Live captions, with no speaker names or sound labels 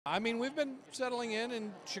I mean, we've been settling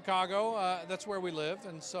in Chicago. That's where we live,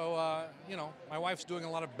 and so my wife's doing a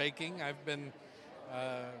lot of baking. I've been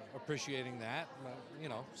appreciating that.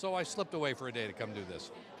 So I slipped away for a day to come do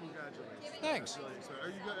this. Congratulations. Thanks. Congratulations. Are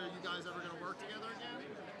you guys ever going to work together again?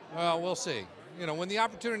 Well, we'll see. When the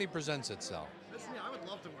opportunity presents itself. Listen, I would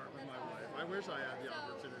love to work with my wife. I wish I had the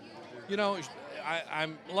opportunity to do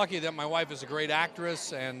I'm lucky that my wife is a great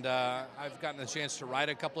actress, and I've gotten a chance to write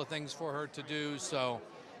a couple of things for her to do. So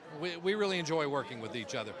we really enjoy working with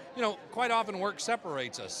each other. Quite often work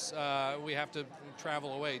separates us. We have to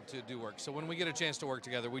travel away to do work. So when we get a chance to work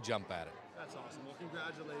together, we jump at it. That's awesome. Well,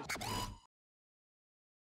 congratulations.